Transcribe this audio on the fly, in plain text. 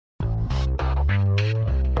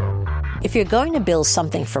If you're going to build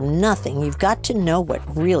something from nothing, you've got to know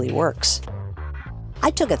what really works.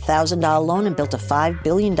 I took a $1,000 loan and built a $5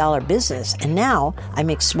 billion business, and now I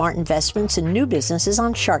make smart investments in new businesses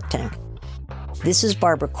on Shark Tank. This is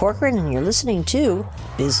Barbara Corcoran, and you're listening to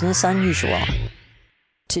Business Unusual.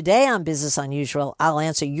 Today on Business Unusual, I'll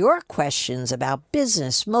answer your questions about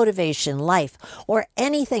business, motivation, life, or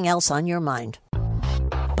anything else on your mind.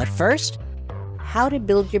 But first, how to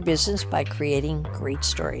build your business by creating great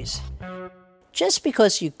stories. Just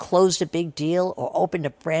because you closed a big deal or opened a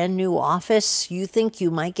brand new office, you think you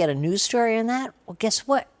might get a news story on that? Well, guess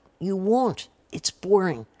what? You won't. It's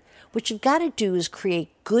boring. What you've got to do is create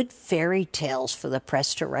good fairy tales for the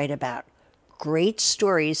press to write about. Great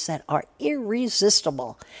stories that are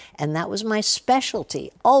irresistible. And that was my specialty,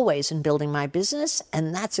 always in building my business.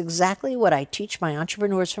 And that's exactly what I teach my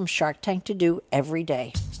entrepreneurs from Shark Tank to do every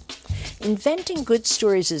day. Inventing good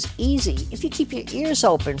stories is easy if you keep your ears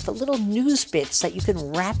open for little news bits that you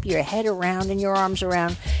can wrap your head around and your arms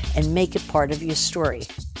around and make it part of your story.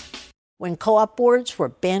 When co-op boards were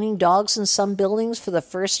banning dogs in some buildings for the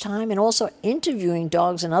first time and also interviewing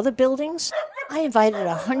dogs in other buildings, I invited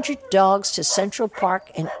 100 dogs to Central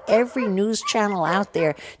Park and every news channel out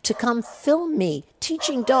there to come film me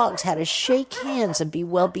teaching dogs how to shake hands and be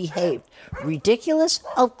well behaved. Ridiculous?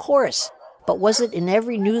 Of course. But was it in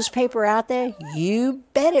every newspaper out there? You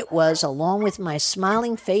bet it was, along with my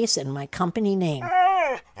smiling face and my company name.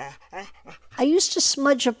 I used to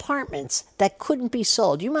smudge apartments that couldn't be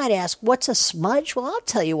sold. You might ask, what's a smudge? Well, I'll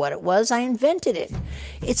tell you what it was. I invented it.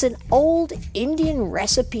 It's an old Indian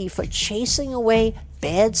recipe for chasing away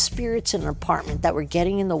bad spirits in an apartment that were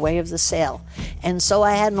getting in the way of the sale. And so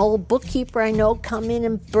I had an old bookkeeper I know come in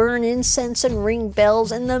and burn incense and ring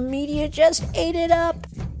bells, and the media just ate it up.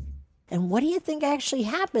 And what do you think actually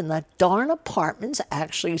happened? The darn apartments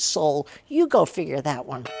actually sold. You go figure that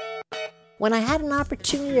one. When I had an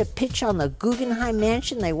opportunity to pitch on the Guggenheim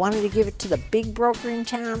Mansion, they wanted to give it to the big broker in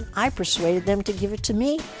town. I persuaded them to give it to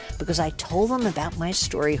me because I told them about my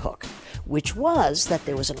story hook, which was that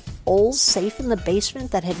there was an old safe in the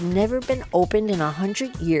basement that had never been opened in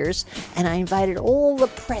 100 years, and I invited all the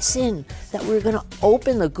press in that we were going to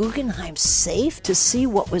open the Guggenheim safe to see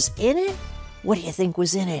what was in it. What do you think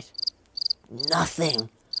was in it? Nothing.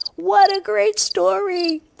 What a great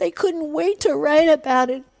story. They couldn't wait to write about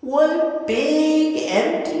it. One big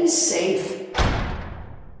empty safe.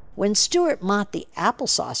 When Stuart Mott, the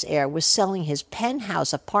applesauce heir, was selling his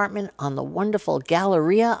penthouse apartment on the wonderful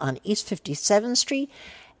Galleria on East 57th Street,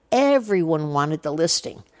 everyone wanted the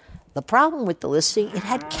listing. The problem with the listing, it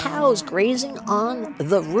had cows grazing on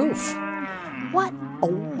the roof. What a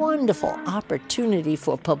wonderful opportunity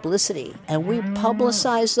for publicity. And we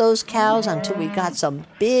publicized those cows until we got some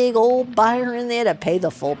big old buyer in there to pay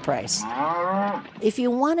the full price. If you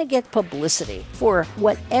want to get publicity for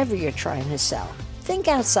whatever you're trying to sell, think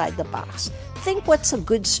outside the box. Think what's a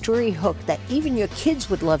good story hook that even your kids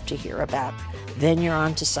would love to hear about. Then you're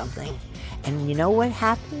onto something. And you know what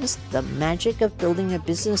happens? The magic of building a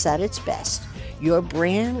business at its best. Your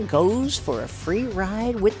brand goes for a free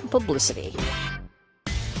ride with the publicity.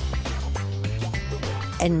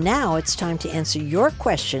 And now it's time to answer your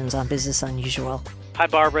questions on Business Unusual. Hi,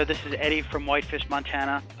 Barbara. This is Eddie from Whitefish,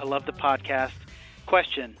 Montana. I love the podcast.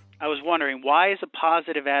 Question. I was wondering, why is a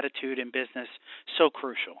positive attitude in business so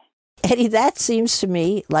crucial? Eddie, that seems to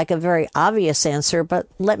me like a very obvious answer, but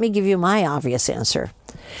let me give you my obvious answer.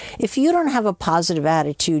 If you don't have a positive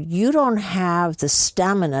attitude, you don't have the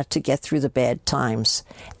stamina to get through the bad times.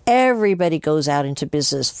 Everybody goes out into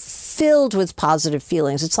business filled with positive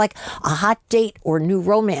feelings. It's like a hot date or new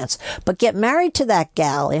romance. But get married to that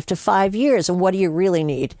gal after 5 years, and what do you really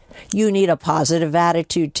need? You need a positive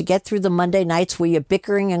attitude to get through the Monday nights where you're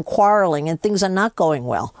bickering and quarreling and things are not going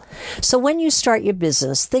well. So when you start your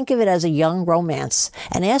business, think of it as a young romance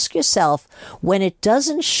and ask yourself, when it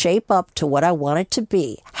doesn't shape up to what I want it to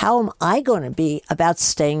be, how am I going to be about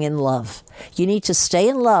staying in love? You need to stay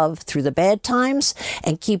in love through the bad times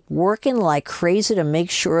and keep working like crazy to make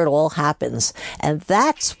sure it all happens. And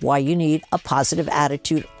that's why you need a positive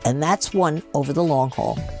attitude, and that's one over the long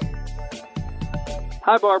haul.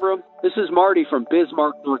 Hi, Barbara. This is Marty from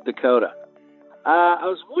Bismarck, North Dakota. I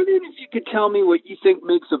was wondering if you could tell me what you think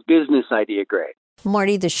makes a business idea great.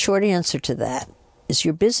 Marty, the short answer to that is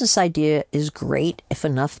your business idea is great if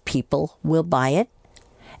enough people will buy it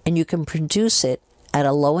and you can produce it at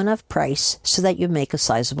a low enough price so that you make a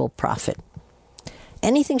sizable profit.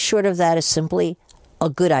 Anything short of that is simply a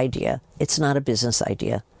good idea. It's not a business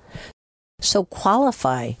idea. So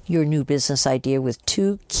qualify your new business idea with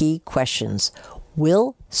two key questions.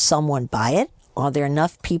 Will someone buy it? are there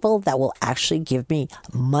enough people that will actually give me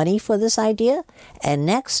money for this idea? And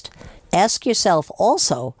next, ask yourself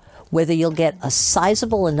also whether you'll get a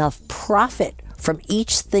sizable enough profit from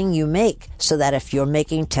each thing you make so that if you're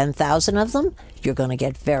making 10,000 of them, you're going to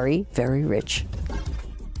get very, very rich.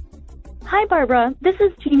 Hi, Barbara. This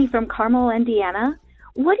is Jeannie from Carmel, Indiana.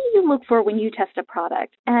 What do you look for when you test a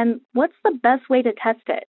product, and what's the best way to test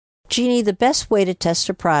it? Jeannie, the best way to test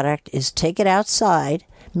a product is take it outside,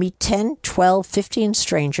 meet 10, 12, 15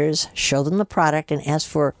 strangers, show them the product, and ask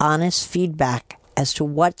for honest feedback as to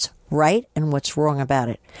what's right and what's wrong about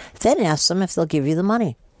it. Then ask them if they'll give you the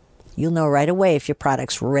money. You'll know right away if your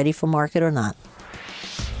product's ready for market or not.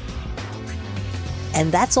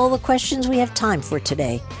 And that's all the questions we have time for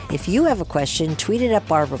today. If you have a question, tweet it at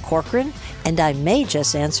Barbara Corcoran, and I may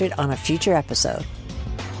just answer it on a future episode.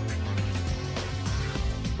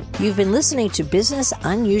 You've been listening to Business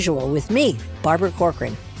Unusual with me, Barbara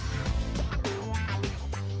Corcoran.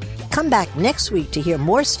 Come back next week to hear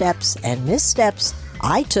more steps and missteps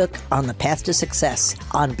I took on the path to success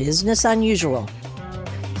on Business Unusual.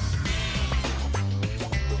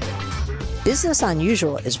 Business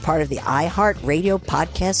Unusual is part of the iHeartRadio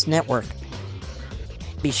podcast network.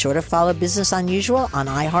 Be sure to follow Business Unusual on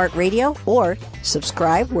iHeartRadio or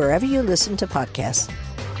subscribe wherever you listen to podcasts.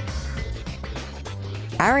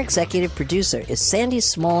 Our executive producer is Sandy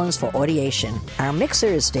Smallins for Audiation. Our mixer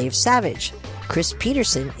is Dave Savage. Chris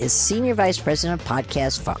Peterson is Senior Vice President of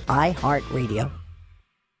Podcasts for iHeartRadio.